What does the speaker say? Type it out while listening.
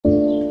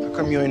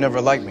come you ain't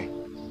never liked me?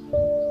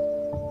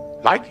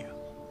 Like you?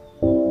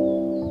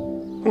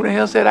 Who the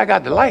hell said I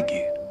got to like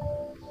you?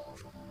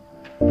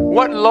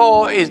 What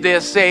law is there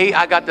say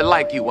I got to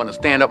like you? Want to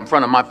stand up in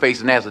front of my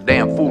face and ask a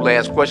damn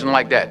fool-ass question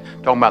like that?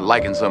 Talking about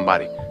liking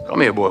somebody.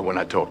 Come here, boy, when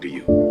I talk to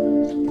you.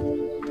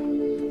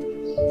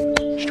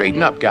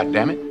 Straighten up,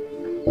 goddammit.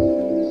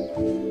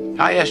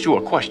 I asked you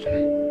a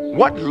question.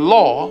 What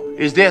law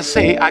is there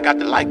say I got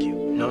to like you?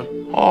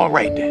 None. All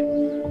right,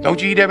 then.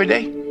 Don't you eat every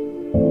day?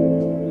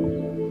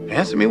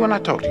 Answer me when I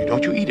talk to you.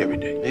 Don't you eat every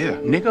day? Yeah.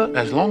 Nigga,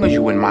 as long as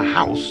you in my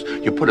house,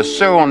 you put a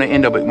sir on the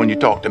end of it when you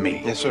talk to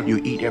me. Yes, sir. You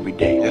eat every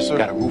day. Yes, sir.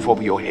 Got a roof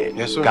over your head.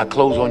 Yes, sir. Got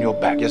clothes on your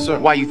back. Yes, sir.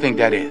 Why you think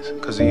that is?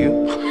 Because of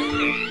you.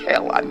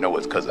 Hell, I know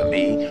it's because of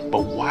me.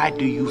 But why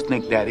do you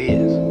think that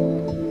is?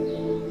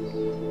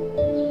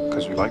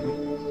 Because you like me?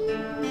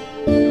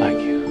 Like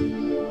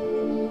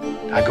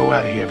you. I go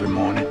out here every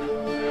morning.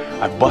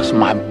 I bust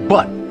my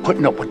butt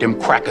putting up with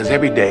them crackers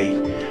every day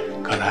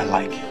because I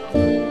like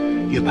you.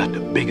 You're about the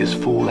biggest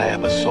fool I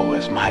ever saw.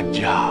 It's my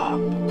job.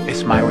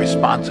 It's my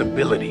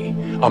responsibility.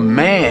 A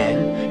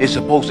man is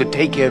supposed to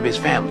take care of his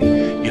family.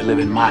 You live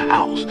in my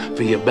house,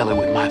 fill your belly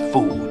with my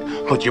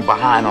food, put your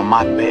behind on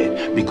my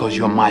bed because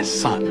you're my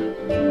son.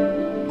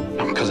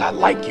 Not because I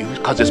like you,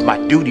 because it's my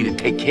duty to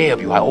take care of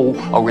you. I owe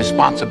a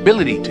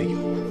responsibility to you.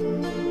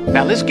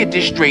 Now let's get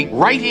this straight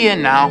right here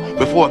and now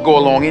before I go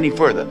along any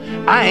further.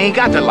 I ain't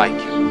got to like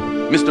you.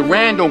 Mr.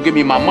 Rand don't give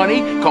me my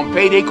money come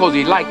payday because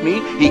he like me.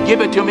 He give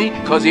it to me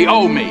because he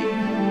owe me.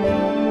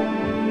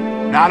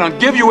 Now I don't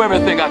give you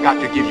everything I got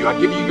to give you. I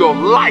give you your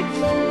life.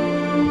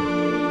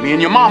 Me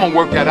and your mama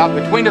worked that out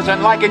between us,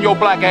 and liking your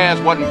black ass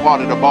wasn't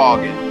part of the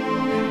bargain.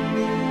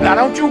 Now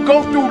don't you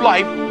go through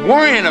life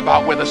worrying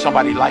about whether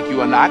somebody like you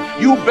or not.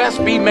 You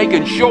best be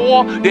making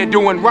sure they're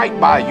doing right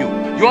by you.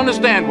 You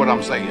understand what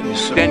I'm saying?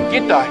 Yes, sir. Then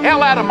get the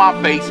hell out of my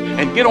face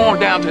and get on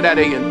down to that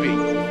A&P.